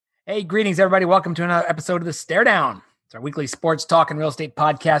Hey, greetings, everybody. Welcome to another episode of the Staredown. It's our weekly sports talk and real estate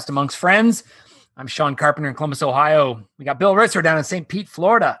podcast amongst friends. I'm Sean Carpenter in Columbus, Ohio. We got Bill Ritzer down in St. Pete,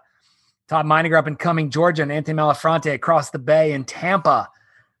 Florida. Todd Meininger up in Cumming, Georgia, and Anthony Malafronte across the bay in Tampa.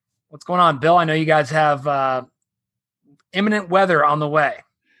 What's going on, Bill? I know you guys have imminent weather on the way.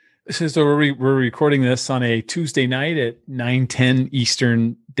 So we're recording this on a Tuesday night at 9:10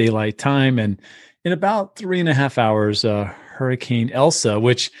 Eastern Daylight Time, and in about 3.5 hours, Hurricane Elsa,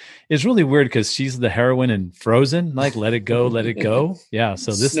 which is really weird because she's the heroine in Frozen, like let it go, let it go. Yeah.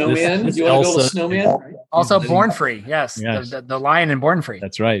 So this Snowman. This you want to Elsa, go to Snowman? Also Born Free. Yes. The lion in Born Free.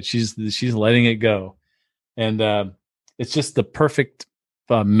 That's right. She's letting it go. And it's just the perfect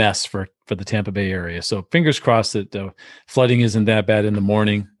mess for the Tampa Bay area. So fingers crossed that the flooding isn't that bad in the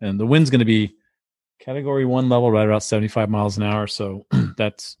morning, and the wind's going to be Category 1 level, right about 75 miles an hour. So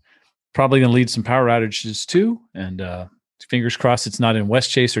that's probably going to lead some power outages too. And fingers crossed it's not in West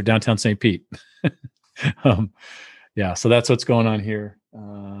Chase or downtown St. Pete. Yeah, so that's what's going on here.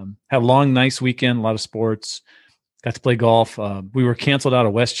 Had a long, nice weekend, a lot of sports. Got to play golf. We were canceled out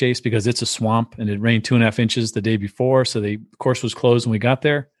of West Chase because it's a swamp and it rained 2.5 inches the day before. So the course was closed when we got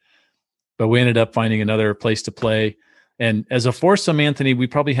there. But we ended up finding another place to play. And as a foursome, Anthony, we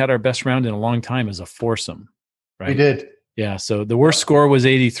probably had our best round in a long time as a foursome. Right? We did. Yeah. So the worst score was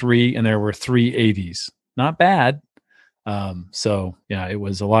 83 and there were 3 80s. Not bad. So yeah, it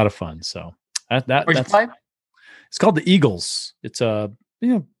was a lot of fun. So Where'd you play? It's called the Eagles. It's a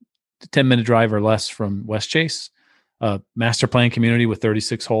 10-minute drive or less from West Chase. Master plan community with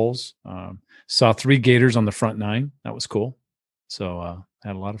 36 holes. Saw 3 gators on the front 9. That was cool. So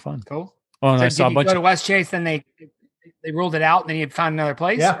had a lot of fun. Cool. Oh, and so I saw a bunch go to West Chase, then they ruled it out, and then you found another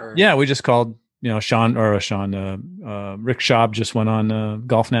place? Yeah, we just called, Rick Schaub just went on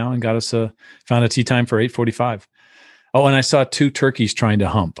Golf Now and got us found a tee time for 8:45. Oh, and I saw 2 turkeys trying to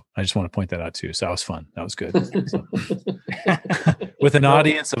hump. I just want to point that out too. So that was fun. That was good. So, with an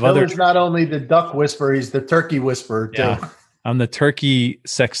audience of other. He's not only the duck whisperer, he's the turkey whisperer too. Yeah, I'm the turkey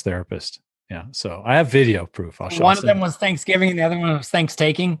sex therapist. Yeah. So I have video proof. I'll show one of them was Thanksgiving and the other one was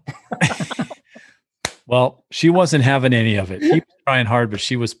Thanks-taking. Well, she wasn't having any of it. He was trying hard, but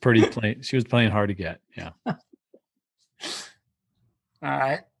she was playing hard to get. Yeah. All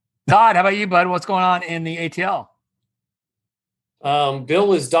right. Todd, how about you, bud? What's going on in the ATL?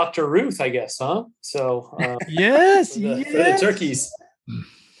 Bill is Dr. Ruth, I guess, huh? So yes, for the turkeys.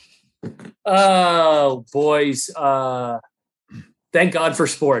 Oh, boys. Thank God for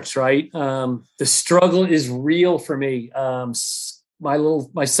sports, right? The struggle is real for me. My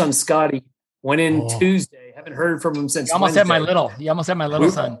son Scotty went in Tuesday. Haven't heard from him since. You almost Wednesday. You almost had my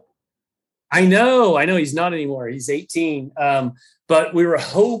little son. I know. He's not anymore. He's 18. But we were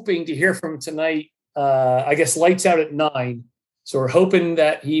hoping to hear from him tonight. I guess lights out at 9. So we're hoping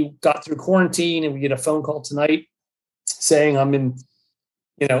that he got through quarantine and we get a phone call tonight saying I'm in,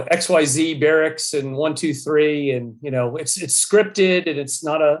 XYZ barracks and 1, 2, 3. And, it's scripted and it's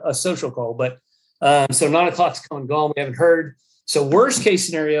not a social call, but so 9 o'clock's come and gone. We haven't heard. So worst case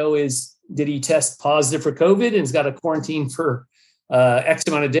scenario is, did he test positive for COVID and has got a quarantine for X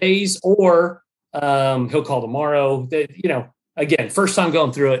amount of days, or he'll call tomorrow. Again, first time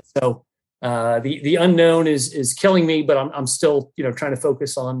going through it. So the unknown is killing me, but I'm still, trying to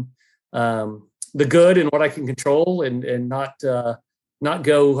focus on the good and what I can control and not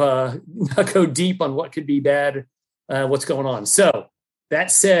go deep on what could be bad, what's going on. So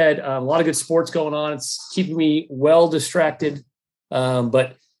that said, a lot of good sports going on. It's keeping me well distracted,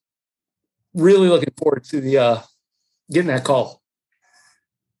 but really looking forward to the getting that call.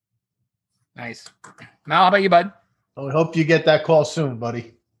 Nice. Mal, how about you, bud? I would hope you get that call soon,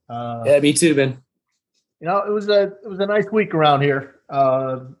 buddy. Yeah, me too, Ben. It was a nice week around here.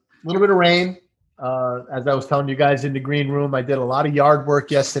 A little bit of rain. As I was telling you guys in the green room, I did a lot of yard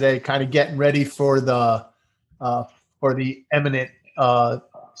work yesterday, kind of getting ready for the imminent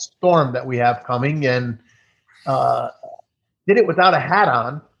storm that we have coming, and did it without a hat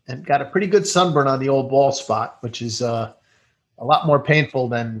on and got a pretty good sunburn on the old ball spot, which is a lot more painful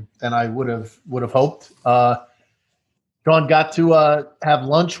than I would have hoped. Sean got to have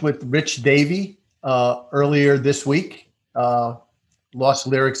lunch with Rich Davey earlier this week. Lost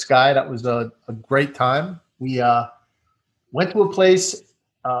Lyrics guy. That was a great time. We went to a place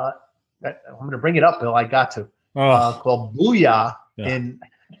I'm going to bring it up, Bill. I got to called Booyah in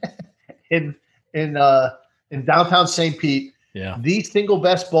downtown St. Pete. Yeah, the single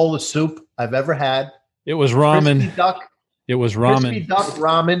best bowl of soup I've ever had. It was ramen. Crispy duck. It was ramen. Crispy duck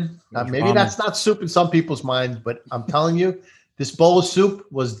ramen. Maybe ramen. That's not soup in some people's minds, but I'm telling you, this bowl of soup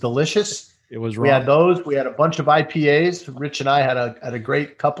was delicious. It was We wrong. had those. We had a bunch of IPAs. Rich and I had a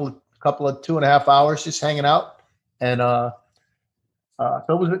great couple of 2.5 hours just hanging out, and so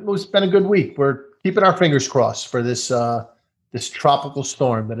it's been a good week. We're keeping our fingers crossed for this this tropical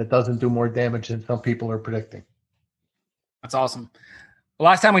storm, that it doesn't do more damage than some people are predicting. That's awesome. The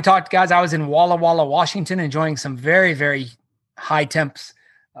last time we talked, guys, I was in Walla Walla, Washington, enjoying some very, very high temps.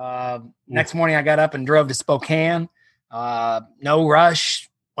 Next morning, I got up and drove to Spokane. No rush.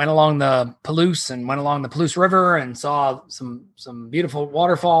 Went along the Palouse River and saw some beautiful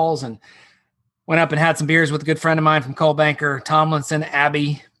waterfalls, and went up and had some beers with a good friend of mine from Coal Banker, Tomlinson,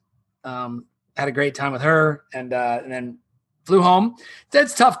 Abby. Had a great time with her, and then flew home.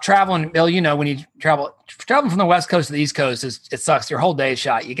 It's tough traveling, Bill. You know, when you traveling from the West Coast to the East Coast, it sucks. Your whole day is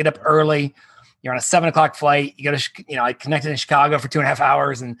shot. You get up early. You're on a 7:00 flight. You go to, I connected in Chicago for 2.5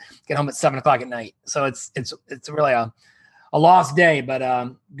 hours and get home at 7:00 at night. So it's really a lost day,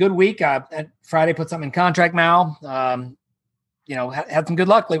 but good week. Friday put something in contract, Mal. Had some good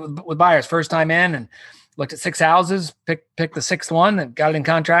luck with buyers. First time in, and looked at 6 houses, picked the 6th one and got it in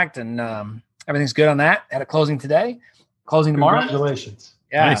contract, and everything's good on that. Had a closing today, closing tomorrow. Congratulations.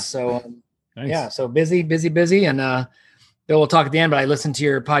 Yeah. Nice. So Nice. yeah, so busy. And Bill, we'll talk at the end, but I listened to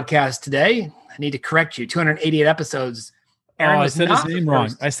your podcast today. I need to correct you. 288 episodes. Aaron I was said not his the name wrong.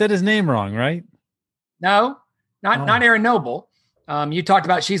 first. I said his name wrong, right? No, not Aaron Noble. You talked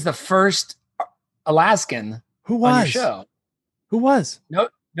about she's the first Alaskan Who on your was? show. Who was?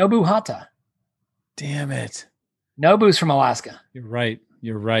 Nobu Hata. Damn it. Nobu's from Alaska. You're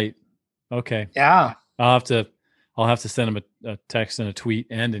right. Okay. Yeah. I'll have to send him a text and a tweet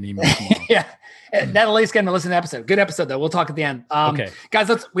and an email tomorrow. Yeah. That'll at least get him to listen to the episode. Good episode, though. We'll talk at the end. Okay. Guys,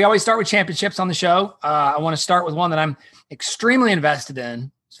 we always start with championships on the show. I want to start with one that I'm extremely invested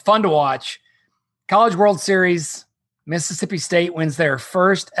in. It's fun to watch. College World Series. Mississippi State wins their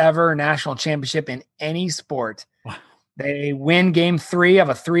first ever national championship in any sport. Wow. They win game 3 of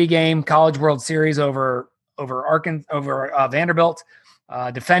a 3-game College World Series over Vanderbilt.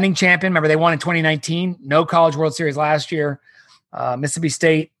 Defending champion. Remember, they won in 2019. No College World Series last year. Mississippi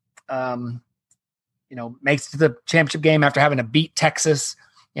State, makes it to the championship game after having to beat Texas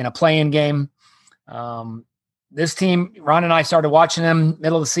in a play-in game. This team, Ron and I started watching them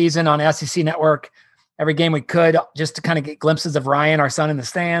middle of the season on SEC Network. Every game we could, just to kind of get glimpses of Ryan, our son, in the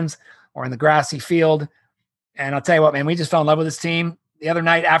stands or in the grassy field. And I'll tell you what, man, we just fell in love with this team. The other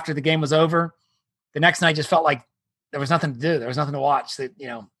night after the game was over, the next night just felt like there was nothing to do. There was nothing to watch,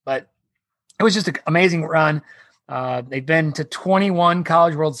 but it was just an amazing run. They've been to 21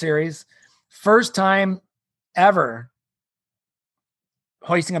 College World Series. First time ever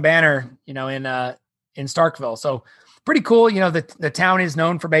hoisting a banner, in Starkville. So pretty cool. The town is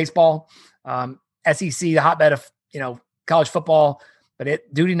known for baseball. SEC, the hotbed of, college football, but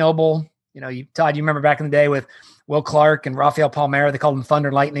Dudy Noble, Todd, you remember back in the day with Will Clark and Rafael Palmeira, they called them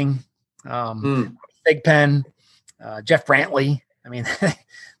Thunder Lightning. Big Pen, Jeff Brantley. I mean,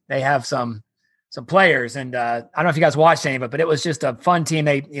 they have some players, and I don't know if you guys watched any of it, but it was just a fun team.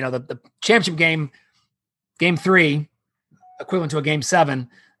 They, the championship game 3, equivalent to a game 7,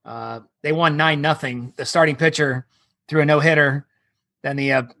 they won 9-0. The starting pitcher threw a no-hitter. Then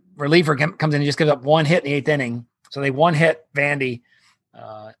the reliever comes in and just gives up 1 hit in the 8th inning. So they 1-hit Vandy.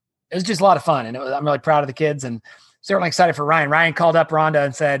 It was just a lot of fun, and I'm really proud of the kids, and certainly excited for Ryan. Ryan called up Rhonda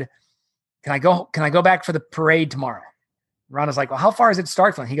and said, Can I go back for the parade tomorrow? Rhonda's like, well, how far is it to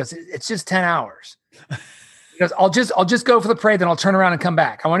Starkville? He goes, it's just 10 hours. He goes, I'll just go for the parade, then I'll turn around and come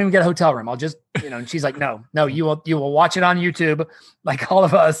back. I won't even get a hotel room. I'll just, and she's like, no, you will watch it on YouTube like all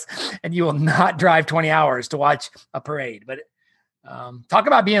of us, and you will not drive 20 hours to watch a parade. But talk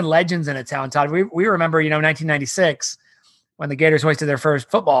about being legends in a town, Todd. We remember, 1996 when the Gators hoisted their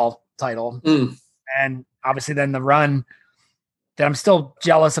first football title. And obviously then the run that I'm still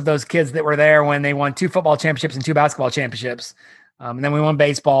jealous of those kids that were there when they won 2 football championships and 2 basketball championships. And then we won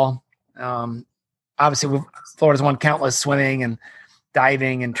baseball. Obviously Florida's won countless swimming and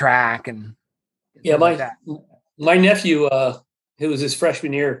diving and track. And my nephew, it was his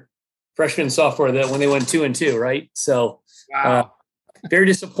freshman sophomore, that when they went 2-2, right? So wow. Very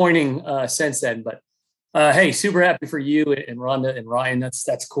disappointing since then, but hey, super happy for you and Rhonda and Ryan.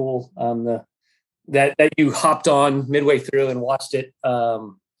 That's cool. That you hopped on midway through and watched it.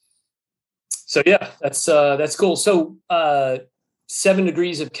 So yeah, that's cool. So 7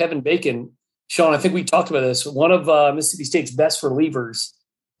 Degrees of Kevin Bacon, Sean, I think we talked about this. One of Mississippi State's best relievers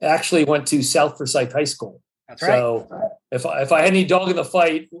actually went to South Forsyth High School. That's right. So if I had any dog in the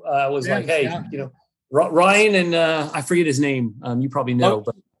fight, I was like, hey, Ryan and I forget his name. You probably know,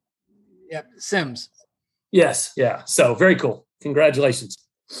 but yeah, Sims. Yes. Yeah. So very cool. Congratulations.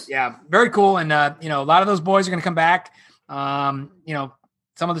 Yeah, very cool. And, a lot of those boys are going to come back. Some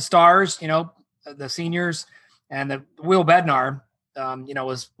of the stars, the seniors and the Will Bednar,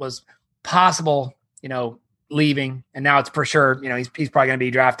 was possible, leaving. And now it's for sure, he's probably going to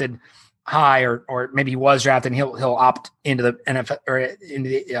be drafted high or maybe he was drafted and he'll opt into the NFL or into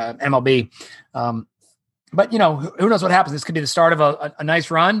the MLB. But who knows what happens? This could be the start of a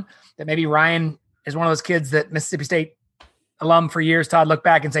nice run that maybe Ryan is one of those kids that Mississippi State alum for years, Todd, look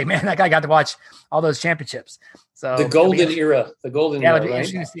back and say, man, that guy got to watch all those championships. So the golden era, it'll be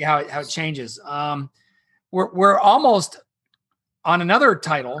interesting to see how it changes. We're almost on another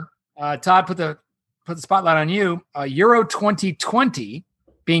title. Todd, put the spotlight on you. Euro 2020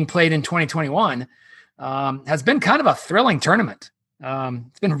 being played in 2021 has been kind of a thrilling tournament.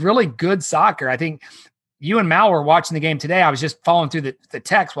 It's been really good soccer. I think you and Mal were watching the game today. I was just following through the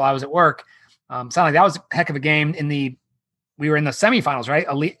text while I was at work. Sounded like that was a heck of a game. We were in the semifinals, right?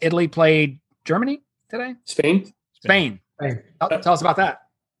 Italy played Germany today. Spain. Tell us about that.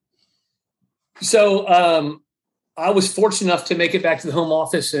 So I was fortunate enough to make it back to the home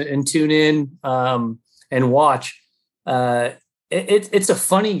office and tune in and watch. It's a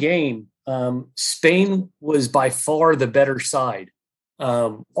funny game. Spain was by far the better side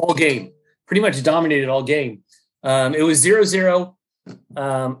all game. Pretty much dominated all game. It was 0-0.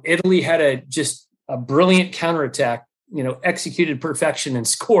 Italy had just a brilliant counterattack, executed perfection and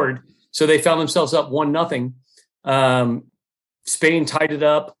scored. So they found themselves up 1-0. Spain tied it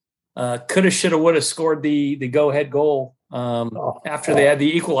up. Coulda, shoulda, woulda scored the go-ahead goal after they had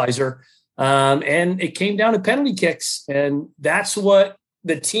the equalizer. And it came down to penalty kicks. And that's what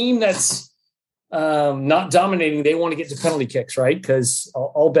the team that's not dominating, they want to get to penalty kicks, right? Because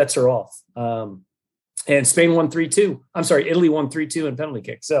all bets are off. And Spain won 3-2. I'm sorry, Italy won 3-2 in penalty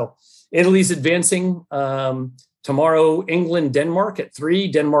kicks. So Italy's advancing. Tomorrow, England, Denmark at 3.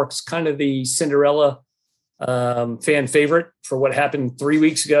 Denmark's kind of the Cinderella fan favorite for what happened 3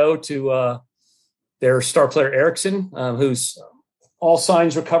 weeks ago to their star player Eriksson, who's all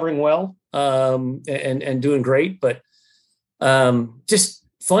signs recovering well and doing great. But just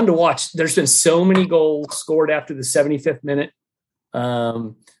fun to watch. There's been so many goals scored after the 75th minute.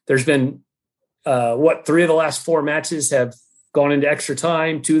 There's been 3 of the last 4 matches have gone into extra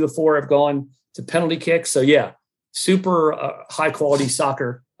time. 2 of the 4 have gone to penalty kicks. So yeah, super high quality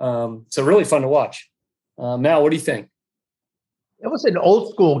soccer. So really fun to watch. Mal, what do you think? It was an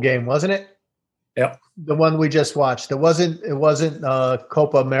old school game, wasn't it? Yeah. The one we just watched. It wasn't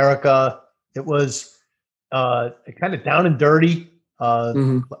Copa America. It was kind of down and dirty.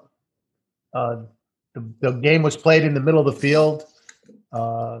 The game was played in the middle of the field.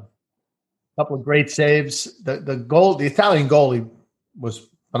 A couple of great saves. The Italian goalie was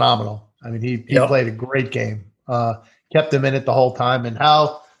phenomenal. I mean, he played a great game. Kept him in it the whole time. And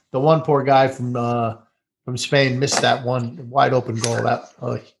how the one poor guy from Spain missed that one wide open goal. That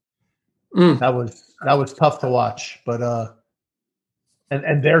was tough to watch. But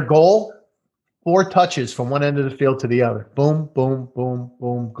and their goal, 4 touches from one end of the field to the other. Boom, boom, boom,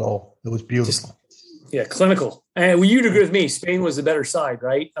 boom, goal. It was beautiful. Clinical. And you'd agree with me. Spain was the better side,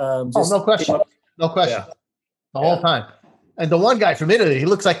 right? No question. No question. Yeah. The whole time. And the one guy from Italy, he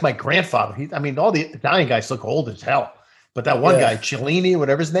looks like my grandfather. All the Italian guys look old as hell. But that one guy, Cellini,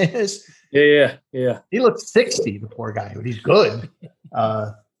 whatever his name is. Yeah. He looks 60, the poor guy. But he's good.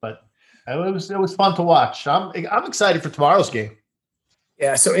 But it was fun to watch. I'm excited for tomorrow's game.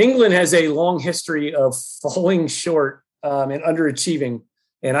 Yeah, so England has a long history of falling short and underachieving.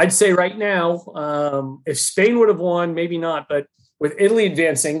 And I'd say right now, if Spain would have won, maybe not. But with Italy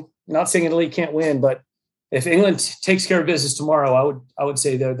advancing, not saying Italy can't win, but if England takes care of business tomorrow, I would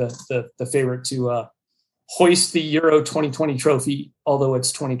say they're the favorite to hoist the Euro 2020 trophy, although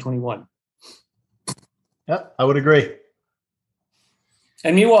it's 2021. Yeah, I would agree.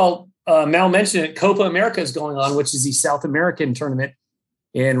 And meanwhile, Mal mentioned it, Copa America is going on, which is the South American tournament.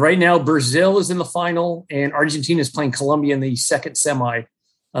 And right now, Brazil is in the final, and Argentina is playing Colombia in the second semi.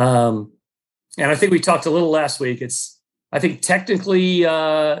 And I think we talked a little last week. I think technically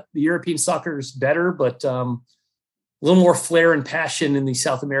the European soccer is better, but a little more flair and passion in the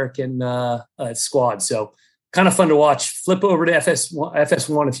South American squad. So kind of fun to watch. Flip over to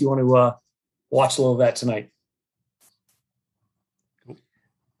FS1 if you want to watch a little of that tonight.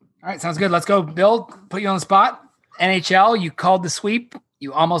 All right, sounds good. Let's go, Bill. Put you on the spot. NHL, you called the sweep.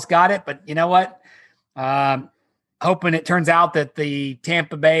 You almost got it, but you know what? Hoping it turns out that the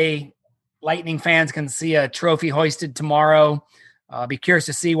Tampa Bay Lightning fans can see a trophy hoisted tomorrow. Be curious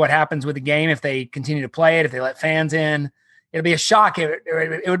to see what happens with the game if they continue to play it, if they let fans in. It'll be a shock. It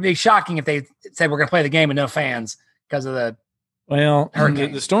would be shocking if they said we're going to play the game with no fans because of the Well,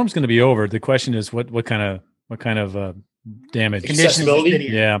 Hurricane. the storm's going to be over. The question is what kind of damage. Conditions of the city.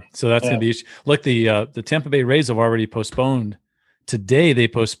 Yeah, so that's going to be. Look, the Tampa Bay Rays have already postponed. Today they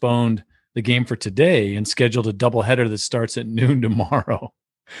postponed the game for today and scheduled a doubleheader that starts at noon tomorrow.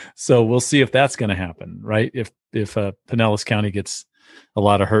 So we'll see if that's going to happen, right? If Pinellas County gets a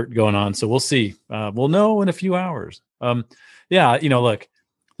lot of hurt going on, so we'll see. We'll know in a few hours. Yeah, look,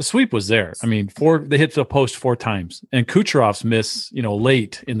 the sweep was there. I mean, they hit the post 4 times, and Kucherov's miss,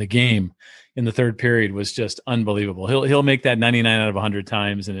 late in the game in the third period was just unbelievable. He'll make that 99 out of 100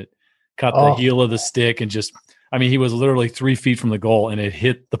 times, and it caught the heel of the stick and just. I mean, he was literally 3 feet from the goal, and it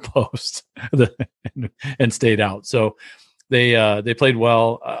hit the post and stayed out. So they played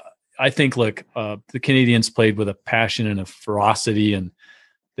well. I think. Look, the Canadians played with a passion and a ferocity, and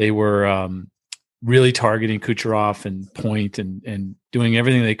they were really targeting Kucherov and Point and doing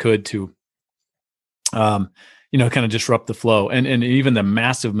everything they could to, kind of disrupt the flow. And even the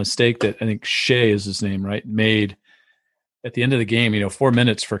massive mistake that I think Shea is his name, right, made at the end of the game. 4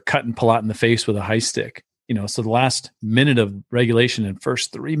 minutes for cutting Palat in the face with a high stick. So the last minute of regulation and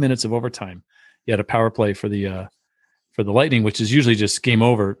first 3 minutes of overtime, you had a power play for the Lightning, which is usually just game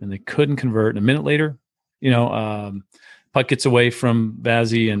over, and they couldn't convert. And a minute later, puck gets away from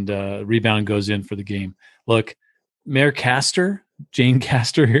Vazzy and rebound goes in for the game. Look, Mayor Jane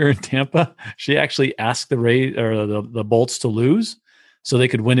Castor here in Tampa, she actually asked the Rays or the Bolts to lose so they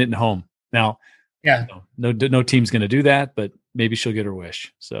could win it at home. Now, no team's going to do that, but maybe she'll get her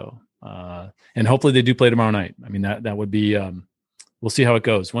wish. So. And hopefully they do play tomorrow night. I mean, that would be, we'll see how it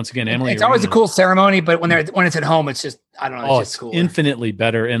goes. Once again, Emily, it's always a cool ceremony, but when it's at home, it's just, I don't know. It's just cool. Infinitely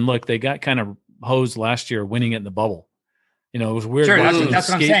better. And look, they got kind of hosed last year winning it in the bubble. It was weird. Sure, that's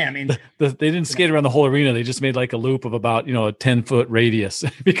what I'm saying. I mean, they didn't skate around the whole arena. They just made like a loop of about, a 10-foot radius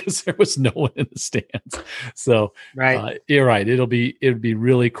because there was no one in the stands. So you're right. It would be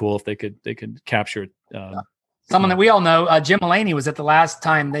really cool if they could capture it. Someone that we all know, Jim Mulaney, was at the last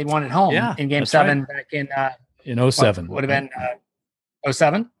time they won at home in Game 7 back in 07. Would have been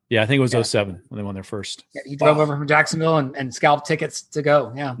 07? Yeah, I think it was 07 when they won their first. Yeah, he drove over from Jacksonville and scalped tickets to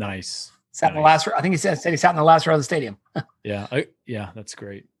go. Yeah, nice. Sat in the last row. I think he said he sat in the last row of the stadium. Yeah, that's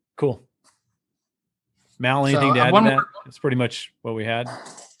great. Cool. Mal, anything to add to that? It's pretty much what we had.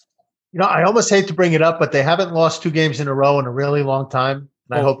 I almost hate to bring it up, but they haven't lost 2 games in a row in a really long time.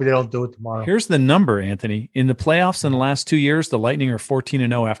 I hope they don't do it tomorrow. Here's the number, Anthony. In the playoffs in the last 2 years, the Lightning are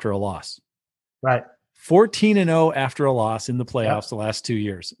 14-0 after a loss. Right. 14-0 after a loss in the playoffs the last 2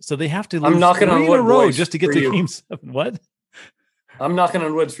 years. So they have to lose 3 in a row just to get to Game 7. What? I'm knocking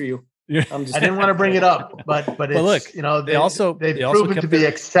on wood for you. I didn't want to bring it up, but it's, look, they've proven to be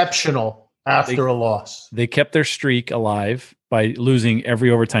exceptional after a loss. They kept their streak alive by losing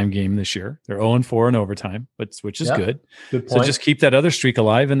every overtime game this year. They're 0-4 in overtime, which is good. Good point. So just keep that other streak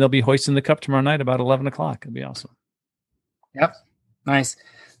alive, and they'll be hoisting the cup tomorrow night about 11 o'clock. It'll be awesome. Yep. Nice.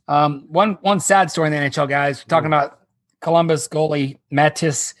 One sad story in the NHL, guys. We're talking about Columbus goalie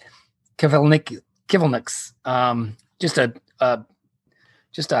Matis Kivelniks.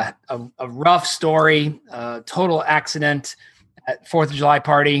 Just a rough story, total accident at 4th of July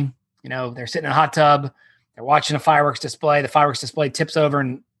party. They're sitting in a hot tub. They're watching a fireworks display. The fireworks display tips over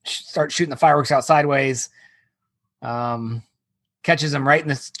and starts shooting the fireworks out sideways. Catches him right in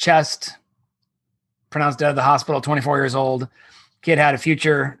the chest. Pronounced dead at the hospital, 24 years old. Kid had a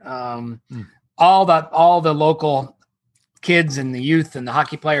future. All the local kids and the youth and the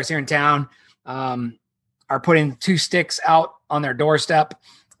hockey players here in town are putting 2 sticks out on their doorstep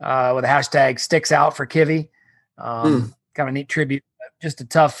with a hashtag sticks out for Kivy. Kind of a neat tribute. Just a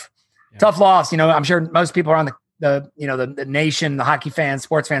tough loss. I'm sure most people around the nation, the hockey fans,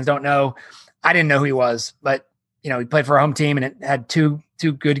 sports fans don't know. I didn't know who he was, but he played for our home team and it had two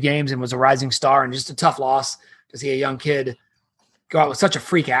good games and was a rising star, and just a tough loss to see a young kid go out with such a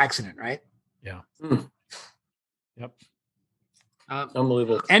freak accident, right? Yeah. Yep.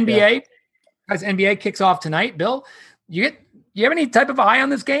 Unbelievable. NBA, guys. NBA kicks off tonight. Bill, you have any type of eye on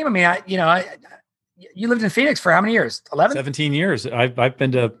this game? I mean, you lived in Phoenix for how many years? 11? 17 years. I've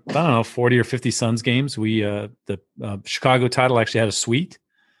been to, 40 or 50 Suns games. We, the Chicago title actually had a suite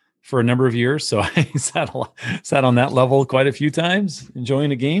for a number of years. So I sat on that level quite a few times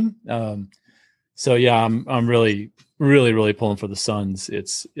enjoying a game. So yeah, I'm really, really, really pulling for the Suns.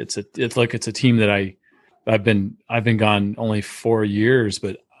 It's a team that I've been gone only 4 years,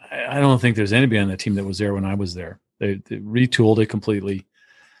 but I don't think there's anybody on that team that was there when I was there. They retooled it completely.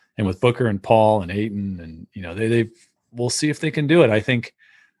 And with Booker and Paul and Ayton, and they we'll see if they can do it. I think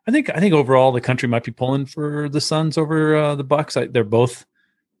overall the country might be pulling for the Suns over the Bucks. They're both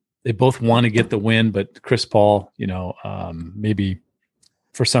they both want to get the win, but Chris Paul, maybe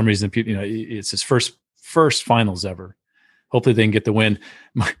for some reason, it's his first finals ever. Hopefully they can get the win.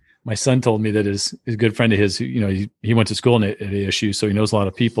 My son told me that his good friend of his, he went to school at ASU, so he knows a lot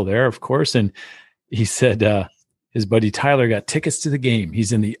of people there, of course. And he said his buddy Tyler got tickets to the game.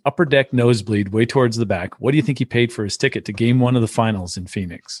 He's in the upper deck nosebleed, way towards the back. What do you think he paid for his ticket to game one of the finals in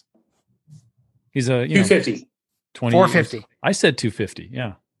Phoenix? He's a $250. 450. I said 250.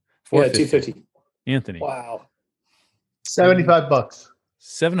 Yeah. 250. Anthony. Wow. $75.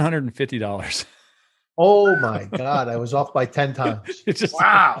 $750. Oh my God. I was off by 10 times. It's just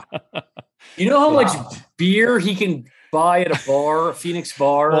Wow. You know how much beer he can buy at a bar, a Phoenix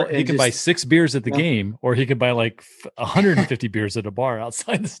bar? Well, he can buy 6 beers at the game, or he could buy like 150 beers at a bar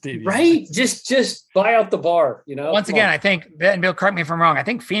outside the stadium. Right? Just buy out the bar, Once again, I think, and Bill, correct me if I'm wrong, I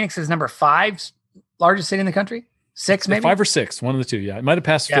think Phoenix is number 5 largest city in the country. 6 maybe? 5 or 6, one of the two. Yeah. It might have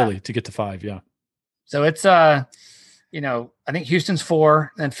passed Philly to get to 5. Yeah. So it's, I think Houston's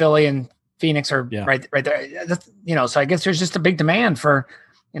 4, and Philly and Phoenix are right there. That's, so I guess there's just a big demand for,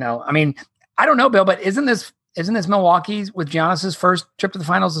 I don't know, Bill, but isn't this Milwaukee's with Giannis's first trip to the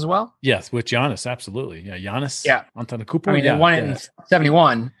finals as well? Yes, with Giannis, absolutely. Yeah, Giannis. Yeah, Antetokounmpo. They won it in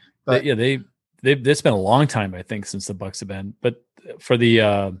 71. But It's been a long time, I think, since the Bucks have been. But for the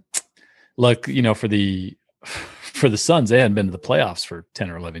for the Suns, they hadn't been to the playoffs for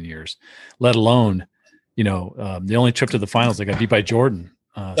 10 or 11 years, let alone, the only trip to the finals, they got beat by Jordan.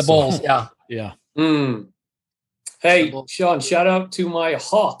 The Bulls, yeah. Yeah. Hey, Sean, shout out to my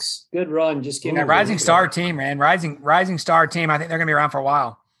Hawks. Good run. Just kidding. Rising star team, man. Rising star team. I think they're going to be around for a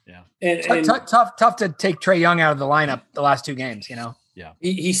while. Yeah. And tough to take Trae Young out of the lineup the last 2 games, Yeah.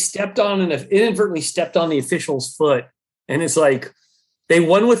 He stepped on inadvertently stepped on the official's foot. And it's like they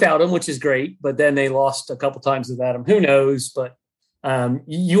won without him, which is great, but then they lost a couple times without him. Who knows? But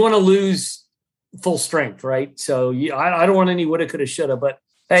you want to lose full strength, right? So I don't want any woulda, coulda, shoulda, but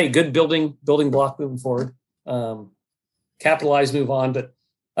hey, good building block moving forward. Capitalize, move on. But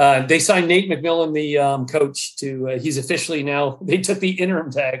they signed Nate McMillan, the coach, to he's officially now. They took the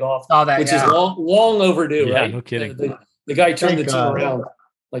interim tag off, which is long overdue. Right? No kidding. The guy turned the team around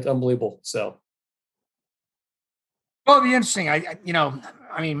like unbelievable. So, well, it'll be interesting. All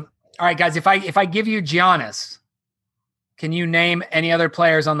right, guys. If I give you Giannis, can you name any other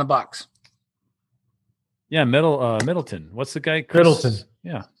players on the Bucks? Yeah, Middleton. What's the guy? Middleton.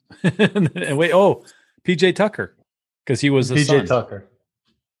 Yeah. And wait, PJ Tucker, because he was a son. Tucker.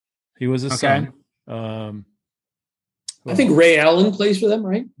 He was a son. I think Ray Allen plays for them,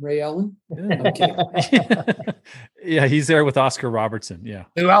 right? Ray Allen. Yeah. Okay. Yeah, he's there with Oscar Robertson. Yeah.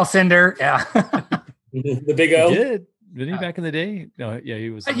 Lou Alcindor. Yeah. The Big O. He did. Didn't he back in the day? No, yeah, he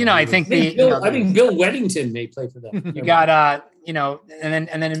was. I think Bill Weddington may play for them. You got and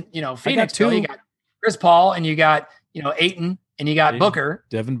then Phoenix too. You got Chris Paul, and you got Ayton, and you got Booker,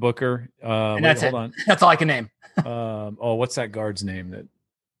 Devin Booker, and that's it. That's all I can name. What's that guard's name that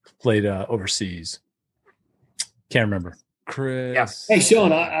played overseas? Can't remember. Chris. Yeah. Hey,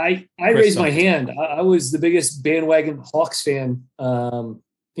 Sean, I raised my hand. I was the biggest bandwagon Hawks fan.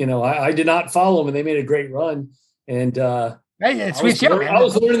 I did not follow them, and they made a great run. And I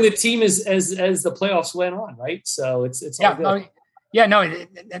was learning the team as the playoffs went on, right? So it's all good.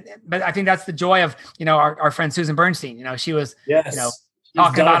 But I think that's the joy of our friend Susan Bernstein. She was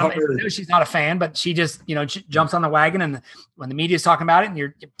talking about him. She's not a fan, but she just jumps on the wagon, and when the media's talking about it, and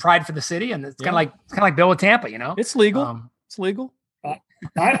you're pride for the city, and it's kind of like Bill with Tampa. It's legal. It's legal.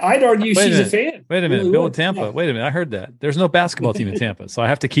 I'd argue she's a fan. Wait a minute, really Bill with Tampa. Wait a minute, I heard that there's no basketball team in Tampa, so I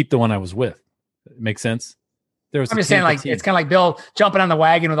have to keep the one I was with. Makes sense. I'm just saying, like team. It's kind of like Bill jumping on the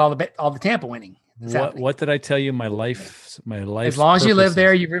wagon with all the Tampa winning. What did I tell you? My life. As long as you live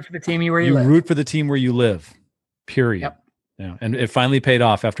there, you root for the team where you live. You root for the team where you live. Period. Yep. Yeah, and it finally paid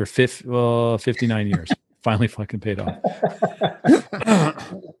off after 59 years. Finally, fucking paid off.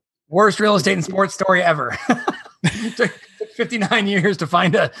 Worst real estate and sports story ever. It took 59 years to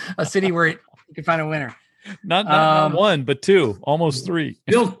find a city where you could find a winner. Not 1, but 2, almost 3.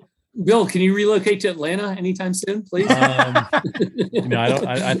 Bill, can you relocate to Atlanta anytime soon, please?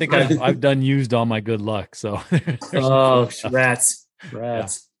 I think I've used all my good luck. So, rats.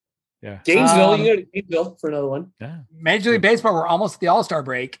 Yeah. Gainesville, you go to Gainesville for another one. Yeah. Major League Baseball, we're almost at the All-Star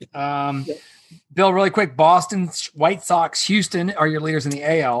break. Bill, really quick, Boston, White Sox, Houston are your leaders in the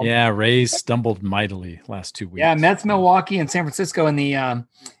AL. Yeah, Rays stumbled mightily last 2 weeks. Yeah, Mets, Milwaukee, and San Francisco in the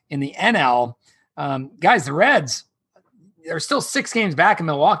NL. Guys, the Reds, they're still 6 games back in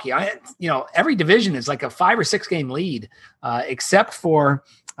Milwaukee. Every division is like a 5 or 6 game lead, except for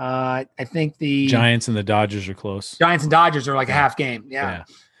I think the Giants and the Dodgers are close. Giants and Dodgers are like a half game. Yeah.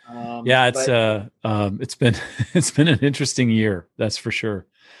 It's been it's been an interesting year, that's for sure.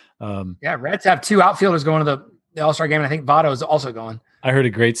 Reds have 2 outfielders going to the All-Star game, and I think Votto is also going. I heard a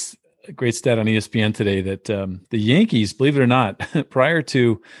great stat on ESPN today that the Yankees, believe it or not, prior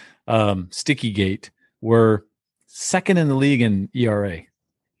to Stickygate, were second in the league in ERA.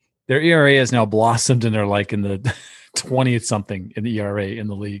 Their ERA has now blossomed, and they're like in the 20th something in the ERA in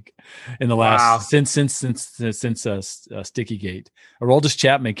the league in the last since Stickygate. Aroldis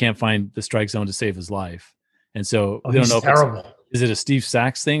Chapman can't find the strike zone to save his life, and so they don't know if terrible. Is it a Steve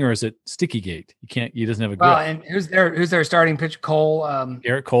Sachs thing or is it Stickygate? He doesn't have a grip. Well, and who's their starting pitcher? Cole.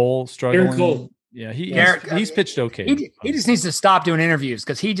 Garrett Cole struggling. Garrett Cole. Yeah, he's pitched okay. He just needs to stop doing interviews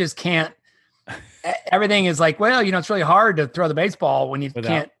because he just can't. Everything is like, well, it's really hard to throw the baseball when you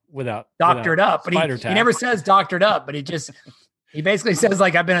can't doctor it up. But he never says doctored up, but he basically says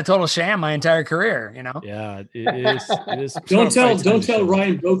like I've been a total sham my entire career. Yeah, it is. Don't tell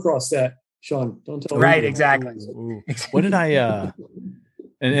Ryan Bocross that. Sean, don't tell. Right, exactly. What did I?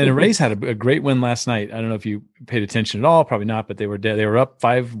 And Rays had a great win last night. I don't know if you paid attention at all. Probably not. But they were dead. They were up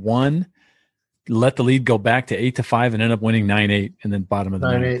 5-1, let the lead go back to 8-5, and ended up winning 9-8, and then bottom of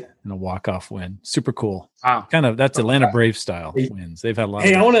the ninth in a walk-off win. Super cool. Wow. That's Atlanta Braves style wins. They've had a lot.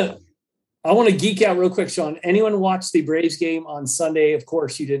 Hey, I want to geek out real quick, Sean. Anyone watch the Braves game on Sunday? Of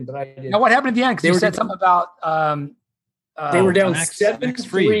course you didn't, but I did. Now, what happened at the end? Because you said something about. They were down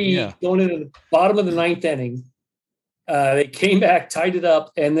 7-3 going into the bottom of the 9th inning. They came back, tied it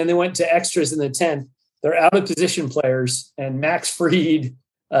up, and then they went to extras in the 10th. They're out of position players, and Max Fried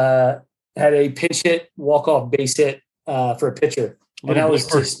had a pinch hit, walk-off base hit for a pitcher.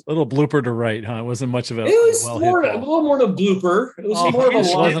 Little blooper to right, huh? It wasn't much of a. It was a little more than a blooper. It was more of a line.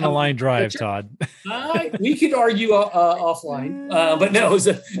 It wasn't a line drive, Todd. We could argue offline, but no,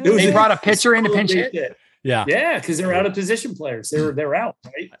 They brought a pitcher in to pinch hit. Yeah, because they're out of position players. They're out,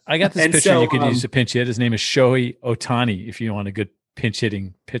 right? I got this pitcher you could use to pinch hit. His name is Shohei Ohtani. If you want a good pinch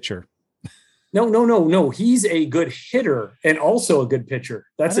hitting pitcher. No. He's a good hitter and also a good pitcher.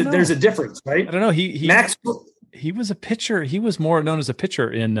 There's a difference, right? I don't know. He was a pitcher. He was more known as a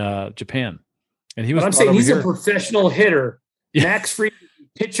pitcher in Japan, and he was. But I'm saying he's a professional hitter. Yeah. Max Fried,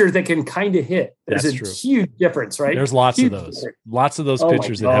 pitcher that can kind of hit. There's a huge difference, right? There's lots of those. Difference. Lots of those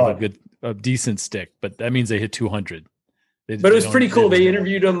pitchers that have a decent stick, but that means they hit 200. But it was pretty cool. They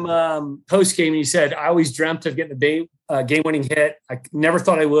interviewed him post game, and he said, "I always dreamt of getting a game-winning hit. I never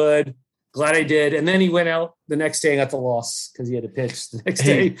thought I would. Glad I did." And then he went out the next day and got the loss because he had to pitch the next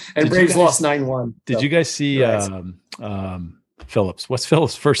day, and Braves lost 9-1. Did you guys see Phillips? What's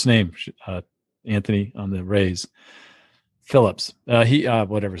Phillips' first name? Anthony on the Rays. Phillips. He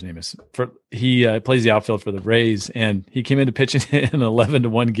whatever his name is. He plays the outfield for the Rays, and he came into pitching in an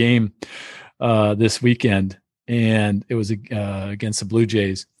 11-1 game this weekend, and it was against the Blue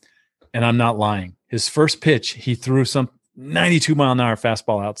Jays. And I'm not lying. His first pitch, he threw some 92-mile-an-hour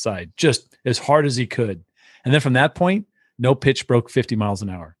fastball outside, just as hard as he could. And then from that point, no pitch broke 50 miles an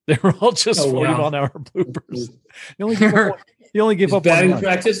hour. They were all just 40-mile-an-hour bloopers. He only gave up one run.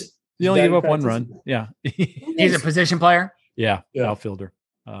 Practice? He only gave up one run. Yeah. He's a position player? Yeah. Outfielder.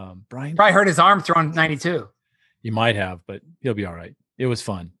 Brian? Probably hurt his arm throwing 92. He might have, but he'll be all right. It was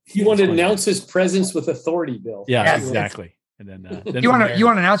fun. He wanted to announce his presence with authority, Bill. Yeah, exactly. And then you want to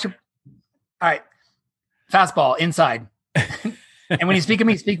announce your all right. Fastball inside. And when you speak to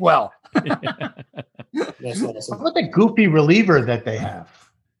me, speak well. That's awesome. What the goofy reliever that they have?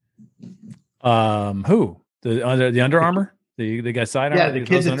 Who? The Under Armour? The guy side armor? Yeah, the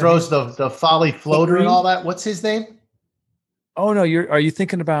kid that throws the folly floater and all that. What's his name? Oh no, are you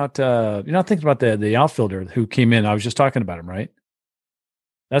thinking about you're not thinking about the outfielder who came in. I was just talking about him, right?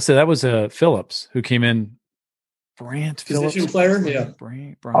 That was Phillips who came in. Brant Phillips, position player, yeah.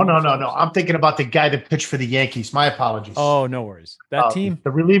 Oh no! I'm thinking about the guy that pitched for the Yankees. My apologies. Oh, no worries. That team, the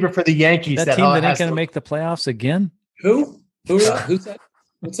reliever for the Yankees, that team that ain't going to make the playoffs again. Who's that?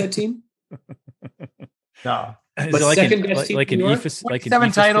 What's that team? No, but second best team, like an EFIS,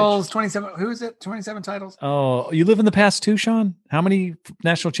 27 titles. 27. Who is it? 27 titles. Oh, you live in the past too, Sean. How many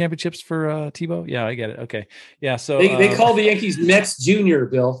national championships for Tebow? Yeah, I get it. Okay, yeah. So they call the Yankees Mets Junior.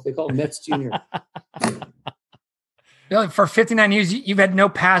 Bill, they call them Mets Junior. For 59 years, you've had no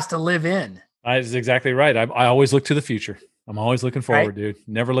past to live in. That's exactly right. I always look to the future. I'm always looking forward, dude.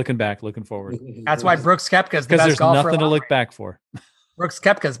 Never looking back, looking forward. That's why Brooks Koepka's the best golfer. Because there's nothing to look back for. Brooks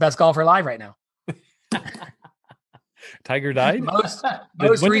Koepka's best golfer alive right now. Tiger died?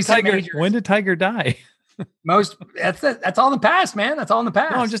 When did Tiger die? That's all in the past, man. That's all in the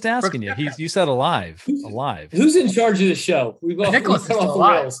past. No, I'm just asking you. You said alive. Who's in charge of the show? Nicholas is still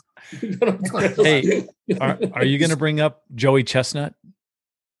alive. Hey, are you going to bring up Joey Chestnut?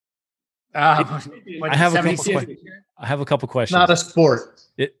 I have a couple questions. Not a sport.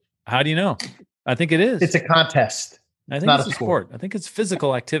 How do you know? I think it is. It's a contest. I think it's a sport. I think it's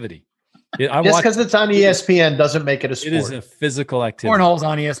physical activity. Just because it's on ESPN doesn't make it a sport. It is a physical activity. Cornhole's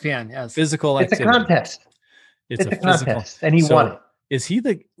on ESPN. Yes. Physical activity. It's a contest. It's a contest, and he won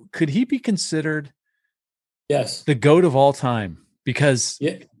it. Could he be considered the GOAT of all time? Because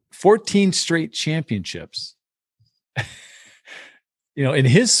 14 straight championships, in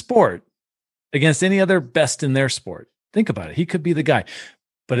his sport against any other best in their sport. Think about it. He could be the guy.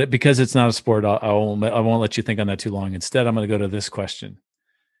 But because it's not a sport, I won't let you think on that too long. Instead, I'm going to go to this question.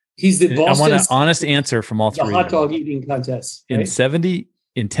 He's the Boston. I want an honest answer from all three. The hot dog eating contest. Right?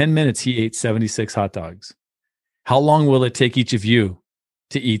 In 10 minutes, he ate 76 hot dogs. How long will it take each of you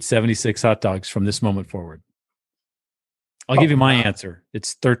to eat 76 hot dogs from this moment forward? I'll give you my answer.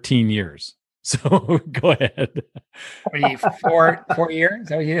 It's 13 years. So go ahead. 4 years? Is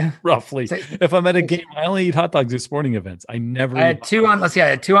that what you do? Roughly. If I'm at a game, I only eat hot dogs at sporting events. I had two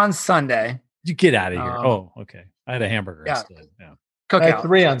on Sunday. You get out of here. Okay. I had a hamburger instead. Yeah. I had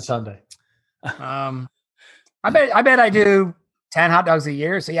 3 on Sunday. I bet I do 10 hot dogs a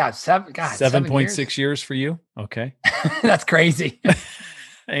year. So 7.6 years for you. Okay. That's crazy.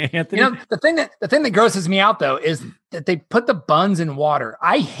 Anthony, the thing that grosses me out though is that they put the buns in water.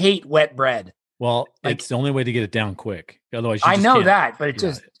 I hate wet bread. Well, it's the only way to get it down quick. Otherwise, I know that, but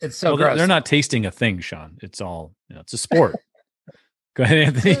it's so gross. They're not tasting a thing, Sean. It's all it's a sport. Go ahead,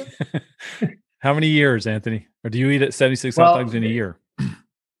 Anthony. How many years, Anthony? Or do you eat 76 hot dogs in a year? I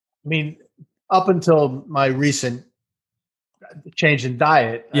mean, up until my recent change in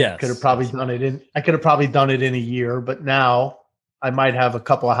diet, I could have probably done it in a year, but now I might have a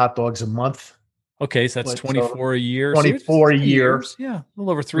couple of hot dogs a month. Okay, so that's 24 a year. 24 a year. Yeah, a little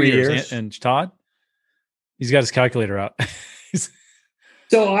over 3 years. And Todd, he's got his calculator out.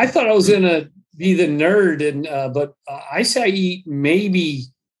 So I thought I was going to be the nerd, but I say I eat maybe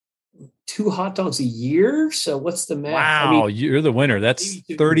 2 hot dogs a year. So what's the math? Wow, you're the winner. That's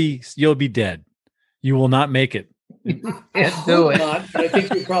 30. You'll be dead. You will not make it. Can't do it. Not, I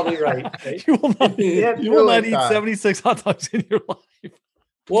think you're probably right. You will not eat 76 hot dogs in your life.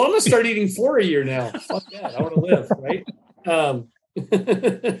 Well, I'm going to start eating 4 a year now. Fuck that. I want to live, right? No,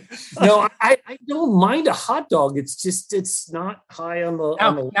 I don't mind a hot dog. It's not high on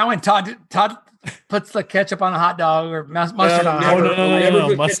the. Now when Todd puts the ketchup on a hot dog or mustard on a hot dog.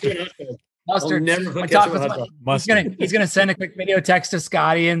 No, mustard. Mustard. Never put ketchup on a hot dog. Mustard. He's gonna send a quick video text to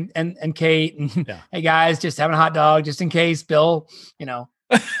Scotty and Kate and hey guys, just having a hot dog just in case Bill, Bill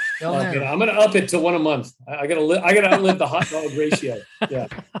I'm gonna up it to 1 a month. I gotta outlive the hot dog ratio. Yeah.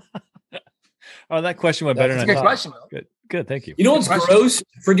 Oh, that question went better than I thought. Question. Good. Thank you. You know what's gross?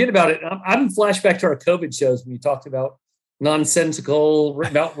 Forget about it. I'm flashback to our COVID shows when you talked about nonsensical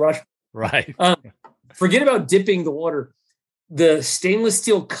Mount Rush. Right. Forget about dipping the water. The stainless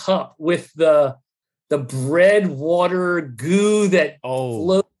steel cup with the bread water goo that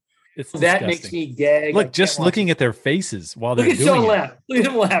floats. That makes me gag. Look, just looking at their faces while they're doing it. Laugh. Look at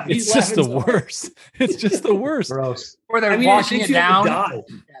him laugh. It's just the worst. It's just the worst. Gross. Or they're washing it down.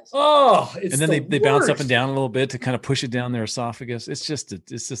 Oh, and then they bounce up and down a little bit to kind of push it down their esophagus. It's just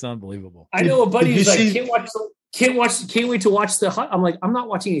unbelievable. I know a buddy who's like, can't wait to watch the hot. I'm like, I'm not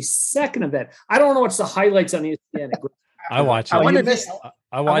watching a second of that. I don't want to watch the highlights on ESPN. I watch it.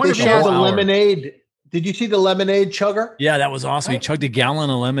 I watched the lemonade. Did you see the lemonade chugger? Yeah, that was awesome. He chugged a gallon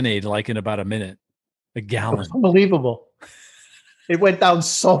of lemonade like in about a minute. A gallon. It was unbelievable. It went down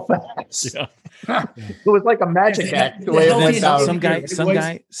so fast. Yeah. It was like a magic act. The way it went down.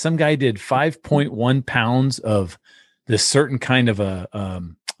 Some guy did 5.1 pounds of this certain kind of a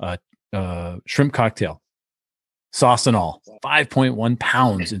shrimp cocktail, sauce and all. 5.1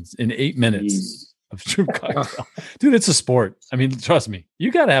 pounds in 8 minutes of shrimp cocktail. Dude, it's a sport. I mean, trust me,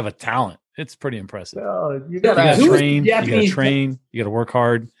 you got to have a talent. It's pretty impressive. You got to train. You got to train. You got to work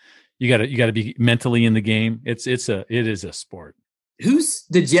hard. You got to be mentally in the game. It is a sport. Who's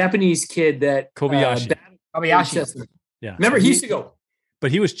the Japanese kid that Kobayashi? Kobayashi. Yeah. Remember, he used to go.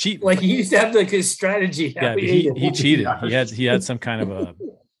 But he was cheating. Like he used to have like his strategy. Yeah, he cheated. He had some kind of a.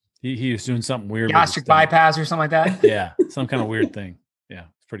 He was doing something weird. Gastric bypass or something like that. Yeah, some kind of weird thing. Yeah,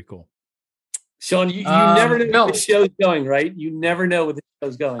 it's pretty cool. Sean, you never know where the show's going, right? You never know where the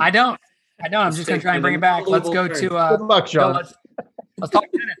show's going. I don't. I'm just going to try and bring it back. Let's go to. Good luck, Sean. Let's talk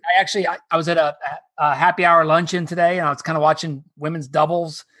tennis. I was at a happy hour luncheon today, and I was kind of watching women's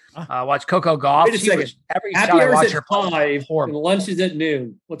doubles. Watch Coco golf. Wait a second. Every happy shot I hour's watch at her 5 and lunch is at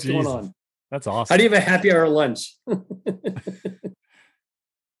noon. What's going on? That's awesome. How do you have a happy hour lunch?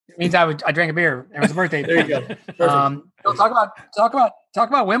 It means I drank a beer. It was a birthday. There you go. We'll talk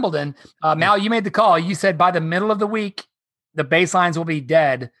about Wimbledon. Mal, you made the call. You said by the middle of the week, the baselines will be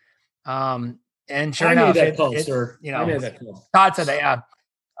dead. And sure enough, I made that call. Todd said that. Yeah.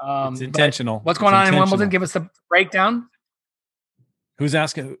 It's intentional. What's going on in Wimbledon? Give us the breakdown. Who's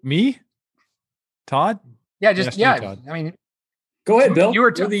asking me? Todd? Yeah, Todd. I mean, go ahead, Bill.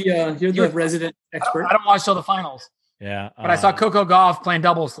 You're the resident expert. I don't watch till the finals. Yeah, but I saw Coco Gauff playing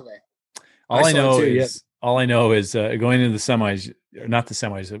doubles today. All I know is going into the semis, or not the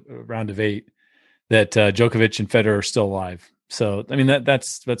semis, round of 8, that Djokovic and Federer are still alive. So I mean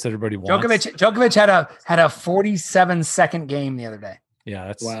that's everybody wants. Djokovic had a 47-second game the other day. Yeah,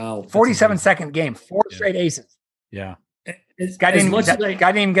 that's 47-second game, 4 straight aces. Yeah, guy didn't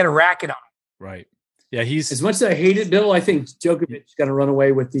even get a racket on. Right. Yeah, he's as much as I hate it, Bill. I think Djokovic's going to run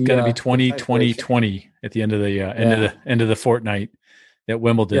away with the. It's going to be 20 at the end of the end of the fortnight at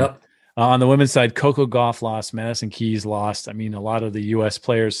Wimbledon. Yep. On the women's side, Coco Gauff lost, Madison Keys lost. I mean, a lot of the U.S.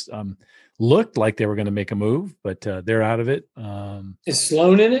 players looked like they were going to make a move, but they're out of it. Is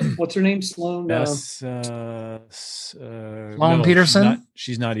Sloane in it? What's her name? Sloane. Sloane Peterson.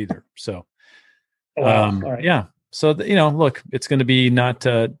 She's not either. So, all right. Yeah. So, look, it's going to be not,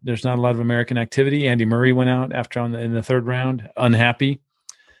 there's not a lot of American activity. Andy Murray went out in the third round, unhappy,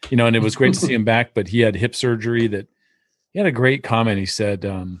 and it was great to see him back, but he had hip surgery he had a great comment. He said,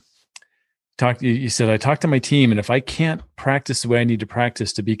 I talked to my team, and if I can't practice the way I need to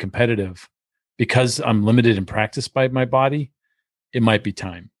practice to be competitive because I'm limited in practice by my body, it might be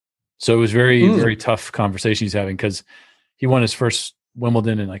time. So it was very, very tough conversation he's having because he won his first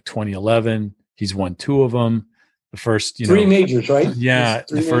Wimbledon in like 2011. He's won 2 of them. The first, 3 majors, right? Yeah,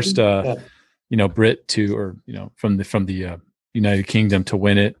 the first, Brit to, or from the United Kingdom to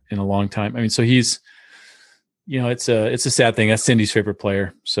win it in a long time. I mean, so he's, it's a sad thing. That's Cindy's favorite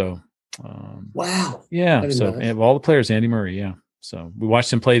player. So, wow, yeah. So of all the players, Andy Murray, yeah. So we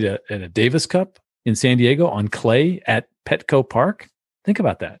watched him play at a Davis Cup in San Diego on clay at Petco Park. Think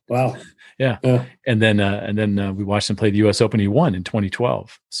about that. Wow. Yeah. And then we watched him play the U.S. Open. He won in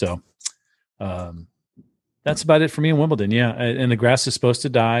 2012. So. That's about it for me in Wimbledon. Yeah. And the grass is supposed to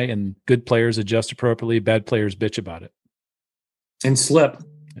die, and good players adjust appropriately. Bad players bitch about it. And slip.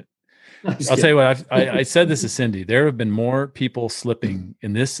 I'll tell you what, I said this to Cindy. There have been more people slipping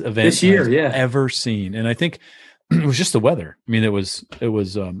in this event this year, I've ever seen. And I think it was just the weather. I mean, it was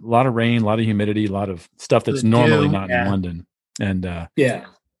a lot of rain, a lot of humidity, a lot of stuff that's normally not in London. And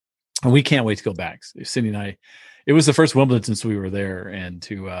and we can't wait to go back. Cindy and I, it was the first Wimbledon since we were there, and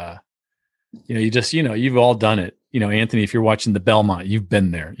to you've all done it. Anthony, if you're watching the Belmont, you've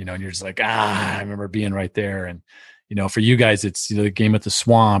been there, and you're just like, I remember being right there. And, for you guys, it's the game at the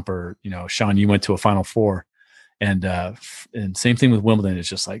Swamp, or, Sean, you went to a Final Four, and same thing with Wimbledon. It's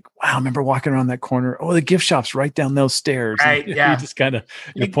just like, wow, I remember walking around that corner. Oh, the gift shop's right down those stairs. Right. And, yeah. You just kind of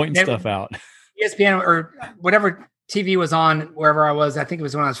pointing stuff out. ESPN or whatever TV was on wherever I was. I think it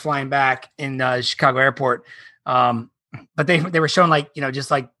was when I was flying back in Chicago airport. But they were showing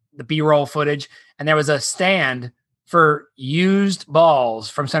just like the B-roll footage, and there was a stand for used balls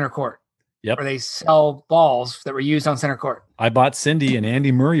from center court. Yep. Where they sell balls that were used on center court. I bought Cindy an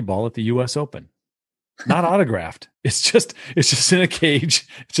Andy Murray ball at the U.S. Open. Not autographed. It's just in a cage.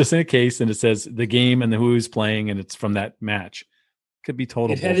 It's just in a case, and it says the game and who he's playing, and it's from that match. Could be total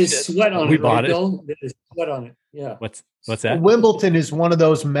bullshit. It had his sweat on it. We bought it. Bill? His sweat on it. Yeah. What's that? Wimbledon is one of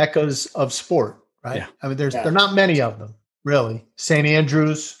those meccas of sport, right? Yeah. I mean, there are not many of them, really. St.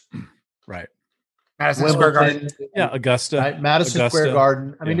 Andrews. Right. Madison Square Garden. Yeah, Augusta. Right? Madison Square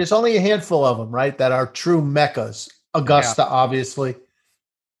Garden. I mean, there's only a handful of them, right, that are true meccas. Augusta, obviously.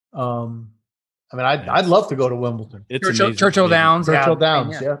 I'd love to go to Wimbledon. It's Churchill Downs. Churchill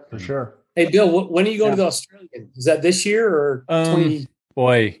Downs, yeah, for sure. Hey, Bill, when are you going to the Australian? Is that this year or 20?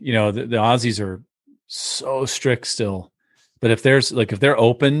 Boy, the Aussies are so strict still. But if they're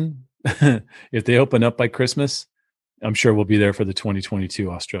open, if they open up by Christmas, I'm sure we'll be there for the 2022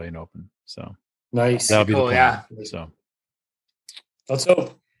 Australian Open. So nice. That'll be the plan. Yeah. So let's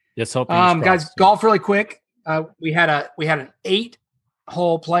hope. Let's hope. Guys, golf really quick. We had an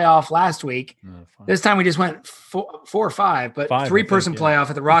 8-hole playoff last week. This time we just went 4 or 5, but 3-person playoff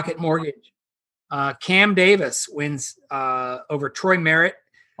at the Rocket Mortgage. Cam Davis wins over Troy Merritt.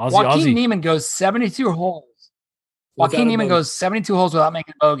 Joaquin Neiman goes 72 holes. Joaquin Neiman goes 72 holes without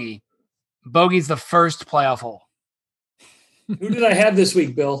making a bogey. Bogey's the first playoff hole. Who did I have this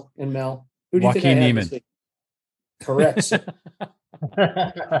week, Bill and Mel? Who do you think I had this week? Correct.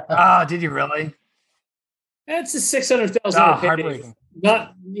 Did you really? That's a $600,000 payday.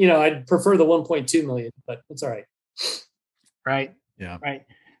 Not, I'd prefer the 1.2 million, but it's all right. Right. Yeah. Right.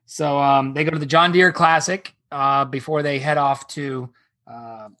 So they go to the John Deere Classic before they head off to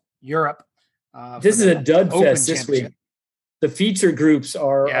Europe. This is a dud Open fest this week. The feature groups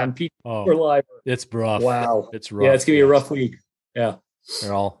are on PGA Live. It's rough. Wow, it's rough. Yeah, it's gonna be a rough week. Yeah,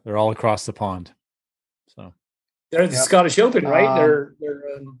 they're all across the pond. So they're at the Scottish Open, right? They're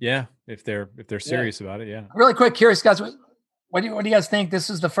if they're serious about it. Yeah. Really quick, curious guys, what do you guys think? This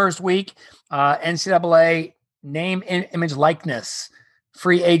is the first week. NCAA name, image, likeness,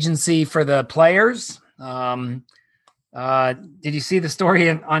 free agency for the players. Did you see the story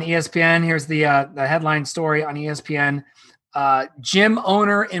on ESPN? Here's the headline story on ESPN. Gym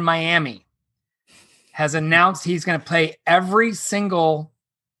owner in Miami has announced he's going to pay every single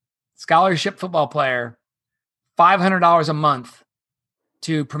scholarship football player $500 a month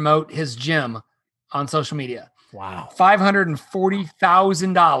to promote his gym on social media. Wow.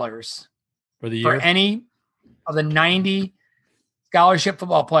 $540,000 for the year for any of the 90 scholarship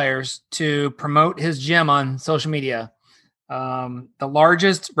football players to promote his gym on social media. The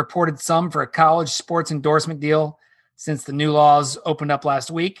largest reported sum for a college sports endorsement deal since the new laws opened up last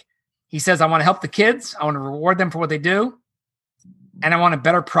week. He says, I want to help the kids. I want to reward them for what they do. And I want a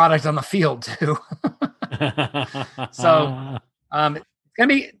better product on the field too. So it's gonna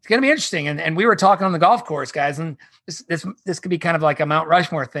be interesting. And we were talking on the golf course, guys, and this could be kind of like a Mount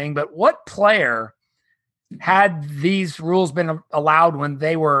Rushmore thing, but what player, had these rules been allowed when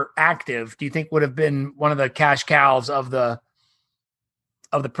they were active, do you think would have been one of the cash cows of the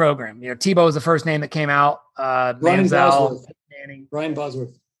program? You know, Tebow was the first name that came out. Ryan Bosworth. Ryan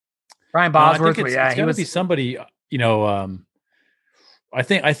Bosworth. It's going to be somebody. You know, I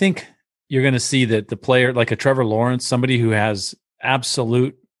think you're going to see that the player like a Trevor Lawrence, somebody who is an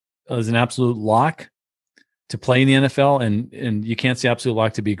absolute lock to play in the NFL, and you can't say absolute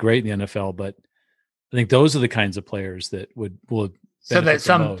lock to be great in the NFL, but I think those are the kinds of players that will so that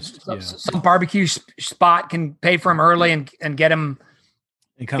some barbecue spot can pay for him early and get him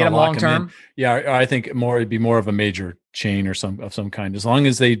and kind of long term. Yeah, I think it'd be more of a major chain or some kind. As long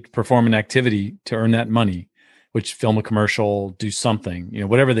as they perform an activity to earn that money, which film a commercial, do something, you know,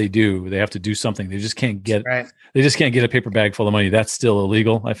 whatever they do, they have to do something. They just can't get they just can't get a paper bag full of money. That's still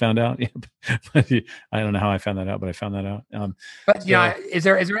illegal, I found out. I don't know how I found that out, but I found that out. But yeah, is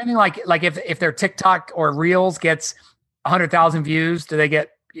there anything like if their TikTok or Reels gets 100,000 views, do they get,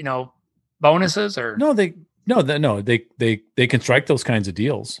 you know, bonuses or they can strike those kinds of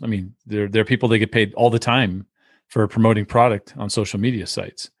deals. I mean, there are people that get paid all the time for promoting product on social media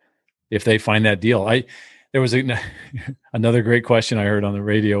sites if they find that deal. There was another great question I heard on the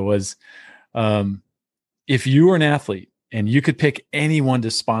radio was, if you were an athlete and you could pick anyone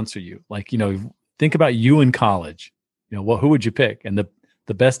to sponsor you, like, you know, think about you in college, you know, who would you pick? And the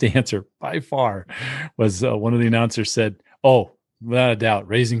best answer by far was one of the announcers said, "Oh, without a doubt,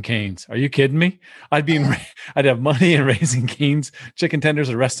 Raising Cane's. Are you kidding me? I'd have money in Raising Cane's chicken tenders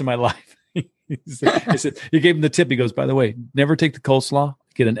the rest of my life." He said, you gave him the tip. He goes, "By the way, never take the coleslaw.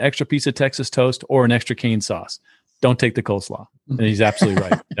 Get an extra piece of Texas toast or an extra cane sauce. Don't take the coleslaw." And he's absolutely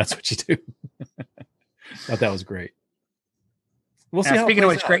right. That's what you do. Thought that was great. We'll see. Speaking of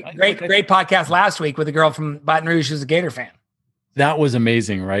which, great podcast last week with a girl from Baton Rouge who's a Gator fan. That was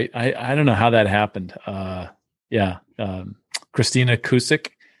amazing, right? I don't know how that happened. Christina Kusik.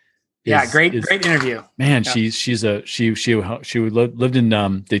 Great interview. Man, she lived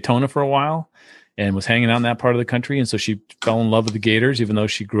in Daytona for a while and was hanging out in that part of the country, and so she fell in love with the Gators, even though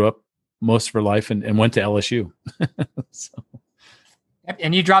she grew up most of her life and went to LSU. So.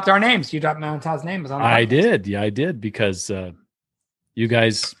 And you dropped our names. You dropped Mountain's name. I did. Yeah, I did, because you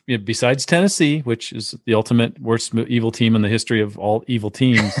guys, besides Tennessee, which is the ultimate worst evil team in the history of all evil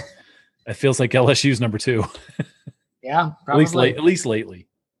teams, it feels like LSU's number 2. Yeah, probably. At least lately.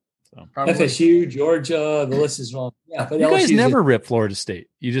 So. FSU, Georgia, the list is long. Yeah, but you guys never rip Florida State.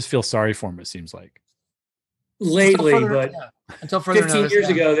 You just feel sorry for them, it seems like. Lately, but until further 15 years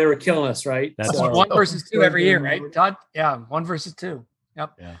ago, they were killing us, right? That's so, 1 versus 2 every year, right, Todd? Yeah, 1 versus 2.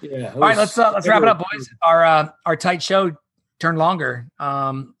 Yep. Yeah. All right, let's wrap it up, boys. Our tight show turned longer.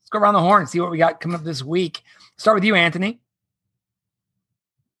 Let's go around the horn and see what we got coming up this week. Start with you, Anthony.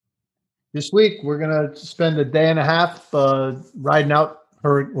 This week, we're going to spend a day and a half riding out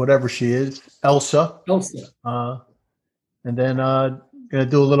her, whatever she is, Elsa. And then going to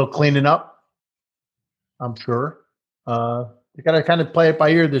do a little cleaning up, I'm sure. We got to kind of play it by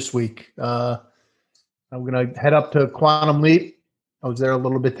ear this week. I'm going to head up to Quantum Leap. I was there a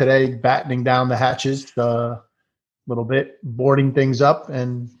little bit today, battening down the hatches a little bit, boarding things up.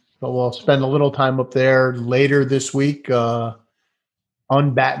 And so we'll spend a little time up there later this week,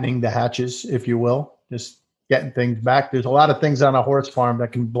 unbattening the hatches, if you will, just getting things back. There's a lot of things on a horse farm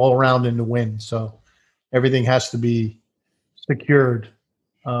that can blow around in the wind, so everything has to be secured.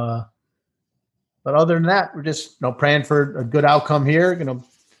 But other than that, we're just praying for a good outcome here.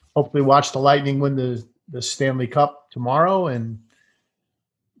 Hopefully watch the Lightning win the Stanley Cup tomorrow, and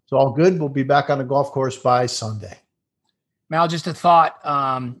it's all good. We'll be back on the golf course by Sunday. Mal, just a thought.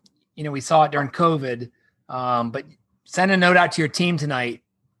 We saw it during COVID, but send a note out to your team tonight.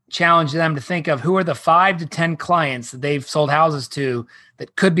 Challenge them to think of who are the 5 to 10 clients that they've sold houses to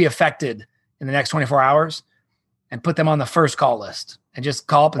that could be affected in the next 24 hours, and put them on the first call list and just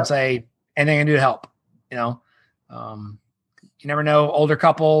call up and say anything I can do to help. You never know, older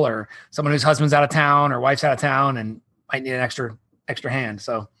couple or someone whose husband's out of town or wife's out of town and might need an extra hand.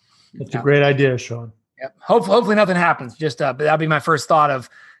 So that's a great idea, Sean. Yep. Hopefully nothing happens. Just but that'd be my first thought of,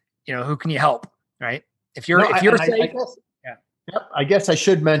 who can you help, right? If you're safe. I guess I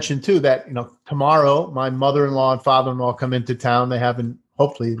should mention too that, tomorrow my mother-in-law and father-in-law come into town.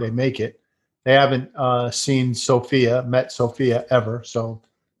 Hopefully they make it. They haven't met Sophia ever. So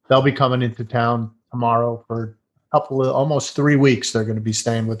they'll be coming into town tomorrow for almost 3 weeks. They're going to be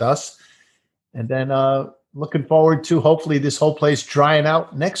staying with us. And then looking forward to hopefully this whole place drying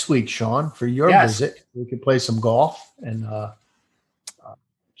out next week, Sean, for your visit. We can play some golf and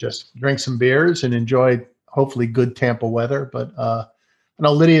just drink some beers and enjoy hopefully good Tampa weather. But I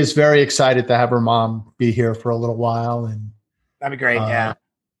know Lydia is very excited to have her mom be here for a little while. And that'd be great.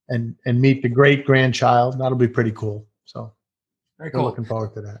 And meet the great grandchild. That'll be pretty cool. So very cool. Looking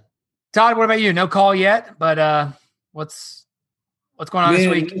forward to that. Todd, what about you? No call yet, but what's going on this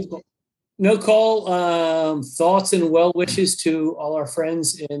week? No call. Thoughts and well wishes to all our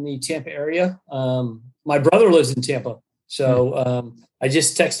friends in the Tampa area. My brother lives in Tampa, so I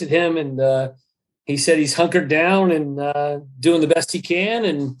just texted him, and he said he's hunkered down and doing the best he can,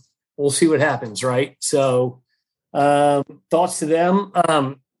 and we'll see what happens. Right. So thoughts to them.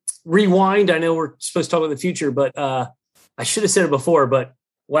 Rewind. I know we're supposed to talk about the future, but I should have said it before, but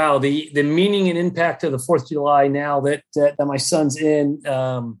wow, the meaning and impact of the 4th of July now that my son's in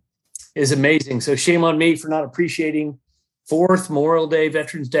is amazing. So shame on me for not appreciating 4th, Memorial Day,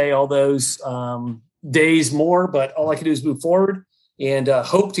 Veterans Day, all those days more, but all I can do is move forward and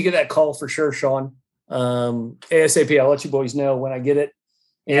hope to get that call for sure, Sean. ASAP, I'll let you boys know when I get it.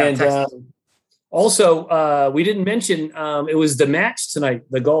 And also, we didn't mention it was the match tonight,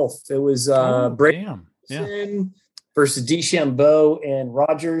 the golf. It was Brayton versus DeChambeau and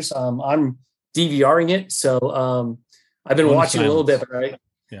Rogers. I'm DVRing it, so I've been watching a little bit. Right?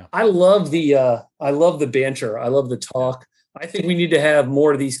 Yeah. I love the banter. I love the talk. I think we need to have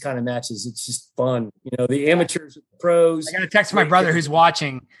more of these kind of matches. It's just fun. The amateurs, the pros. I got a text from my brother who's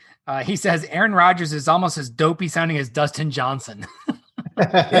watching. He says Aaron Rodgers is almost as dopey sounding as Dustin Johnson.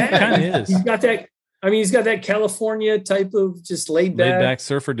 Yeah, kind of is. He's got that. He's got that California type of just laid back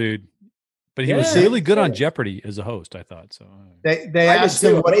surfer dude. But he was really good on Jeopardy as a host, I thought. So they asked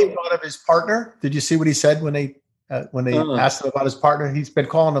him what he thought of his partner. Did you see what he said when they asked him about his partner? He's been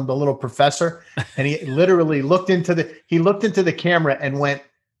calling him the little professor, and he literally looked into the camera and went,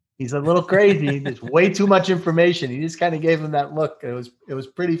 "He's a little crazy. There's way too much information." He just kind of gave him that look. It was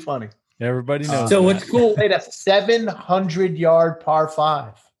pretty funny. Everybody knows. So what's cool? Played a 700-yard par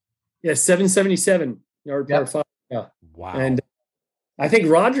 5. Yeah, 777-yard par 5. Yeah. Wow. And I think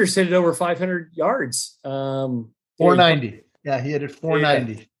Rogers hit it over 500 yards. 490. Yeah, he hit it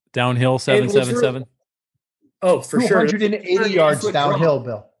 490. Yeah. Downhill 777. Oh, for sure. 280 yards downhill, drop.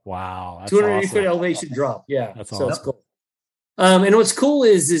 Bill. Wow. That's 280 awesome. foot elevation drop. Yeah. That's so awesome. it's cool. And what's cool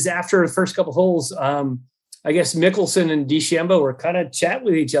is after the first couple holes, I guess Mickelson and DeChambeau were kind of chatting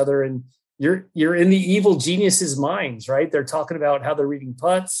with each other, and you're in the evil geniuses' minds, right? They're talking about how they're reading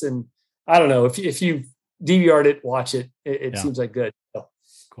putts, and I don't know if you DVR'd it, watch it. It seems like good. So,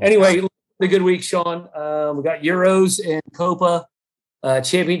 cool. Anyway, a good week, Sean. We got Euros and Copa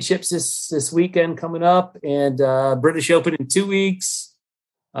championships this weekend coming up, and British Open in 2 weeks.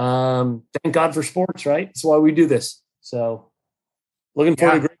 Thank God for sports, right? That's why we do this. So looking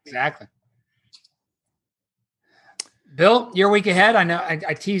forward to great. Exactly. Bill, your week ahead. I know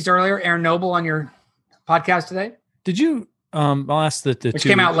I teased earlier Aaron Noble on your podcast today. Did you? I'll ask the Which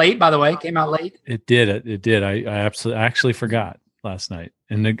came out late, by the way. Came out late. It did. I actually forgot last night,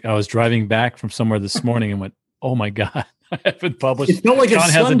 and I was driving back from somewhere this morning and went, "Oh my God, I haven't published." It felt like Sean a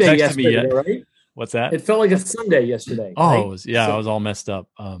hasn't Sunday texted yesterday, me yet. right? What's that? It felt like a Sunday yesterday. Oh, right? it was, yeah, So, I was all messed up.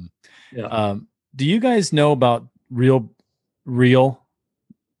 yeah. Do you guys know about Real,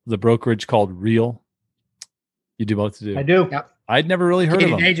 the brokerage called Real? You do both do. I do. Yep. I'd never really heard of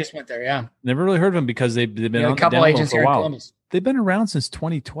them. They just went there. Yeah. Never really heard of them because they've been on a couple the down low agents for a here in while. Columbus. They've been around since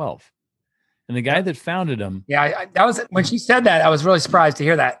 2012. And the guy that founded them. Yeah, that was when she said that. I was really surprised to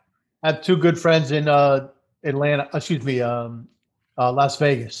hear that. I have two good friends in Atlanta. Las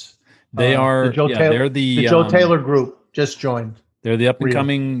Vegas. They are. They're the Joe Taylor group just joined. They're the up and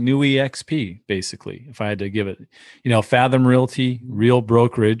coming new EXP, basically. If I had to give it, Fathom Realty, Real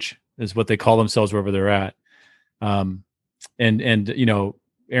Brokerage is what they call themselves wherever they're at. And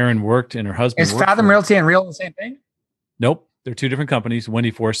Erin worked and her husband. Is Fathom Realty and Real the same thing? Nope, they're two different companies.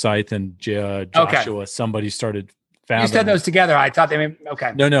 Wendy Forsythe and Joshua. Somebody started Fathom. You said those together. I thought they may.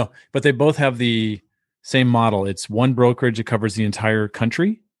 Okay. No, but they both have the same model. It's one brokerage that covers the entire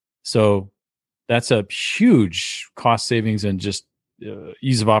country. So that's a huge cost savings and just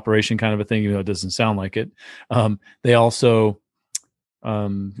ease of operation kind of a thing, even though it doesn't sound like it. They also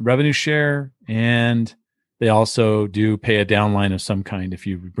revenue share, and they also do pay a downline of some kind if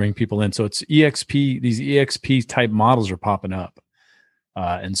you bring people in. So it's EXP. These EXP type models are popping up,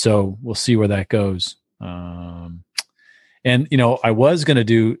 and so we'll see where that goes. And I was going to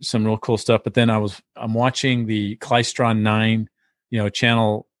do some real cool stuff, but then I'm watching the Klystron 9,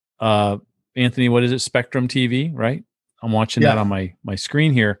 channel. Anthony, what is it? Spectrum TV, right? I'm watching that on my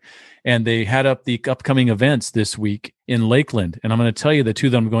screen here. And they had up the upcoming events this week in Lakeland. And I'm going to tell you the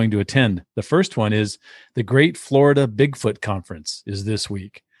two that I'm going to attend. The first one is the Great Florida Bigfoot Conference is this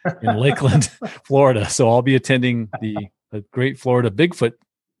week in Lakeland, Florida. So I'll be attending the Great Florida Bigfoot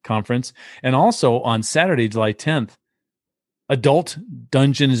Conference. And also on Saturday, July 10th, Adult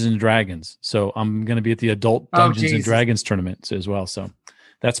Dungeons and Dragons. So I'm going to be at the Adult Dungeons and Dragons tournament as well. So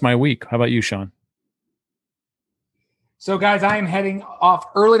that's my week. How about you, Sean? So, guys, I am heading off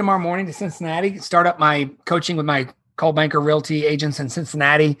early tomorrow morning to Cincinnati, start up my coaching with my Coldwell Banker Realty agents in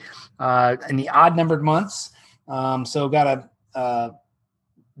Cincinnati in the odd-numbered months. So got a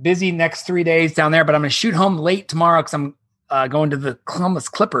busy next 3 days down there, but I'm going to shoot home late tomorrow because I'm going to the Columbus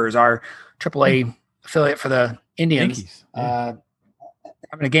Clippers, our AAA affiliate for the Indians. Having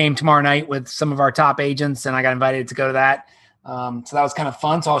a game tomorrow night with some of our top agents, and I got invited to go to that. So that was kind of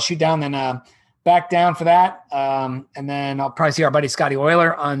fun. So I'll shoot down then back down for that. And then I'll probably see our buddy Scotty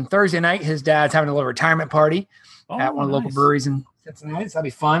Euler on Thursday night. His dad's having a little retirement party at one of the local breweries in Cincinnati. So that'll be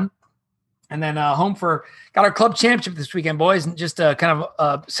fun. And then home got our club championship this weekend, boys. And just a kind of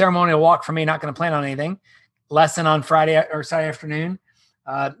a ceremonial walk for me. Not going to plan on anything. Lesson on Friday or Saturday afternoon.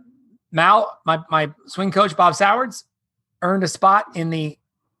 Mal, my swing coach, Bob Sowards, earned a spot in the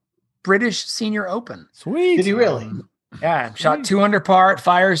British Senior Open. Sweet. Did he really? Yeah, shot 2 under par at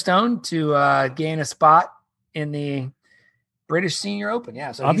Firestone to gain a spot in the British Senior Open.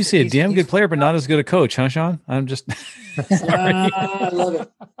 Yeah, so obviously he's a damn good player, but not as good a coach, huh, Sean? I'm just. I love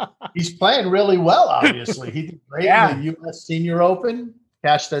it. He's playing really well. Obviously, he did great in the U.S. Senior Open.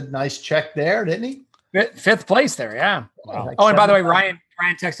 Cashed a nice check there, didn't he? Fifth place there. Yeah. Wow. Like and by the way, Ryan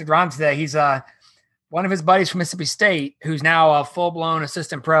texted Ron today. He's one of his buddies from Mississippi State, who's now a full-blown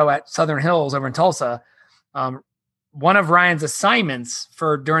assistant pro at Southern Hills over in Tulsa. One of Ryan's assignments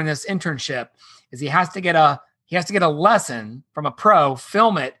during this internship is he has to get a lesson from a pro,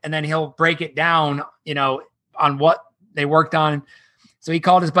 film it, and then he'll break it down, on what they worked on. So he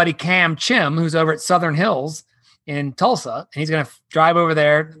called his buddy Cam Chim, who's over at Southern Hills in Tulsa, and he's going to drive over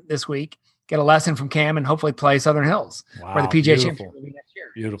there this week, get a lesson from Cam, and hopefully play Southern Hills for the PGA Championship next year.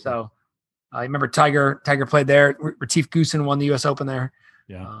 Beautiful. So I remember Tiger played there. Retief Goosen won the U.S. Open there.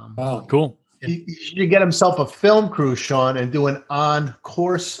 Yeah. Cool. He should get himself a film crew, Sean, and do an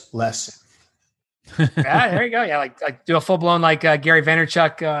on-course lesson. Yeah, there you go. Yeah, like do a full-blown Gary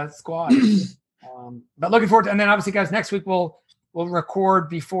Vaynerchuk squad. But looking forward to, and then obviously, guys, next week we'll record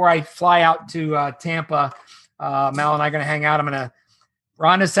before I fly out to Tampa. Mal and I are going to hang out.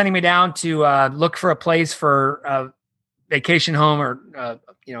 Rhonda's sending me down to look for a place for a vacation home or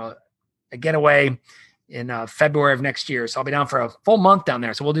a getaway in February of next year. So I'll be down for a full month down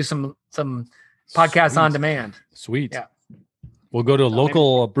there. So we'll do some podcasts on demand. Sweet. Yeah. We'll go to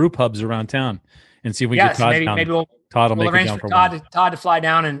local brew pubs around town and see if we can get Todd down. Maybe Todd will we'll make arrange it down for one. Todd to fly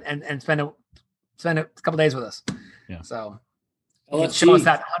down and spend a couple days with us. Yeah. So Let's show us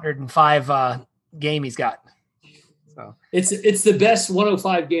that 105 game he's got. So it's the best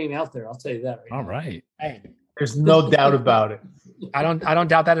 105 game out there. I'll tell you that. All right. Hey, There's no doubt about it. I don't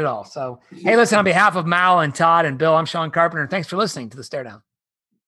doubt that at all. So, hey, listen, on behalf of Mal and Todd and Bill, I'm Sean Carpenter. Thanks for listening to the Staredown.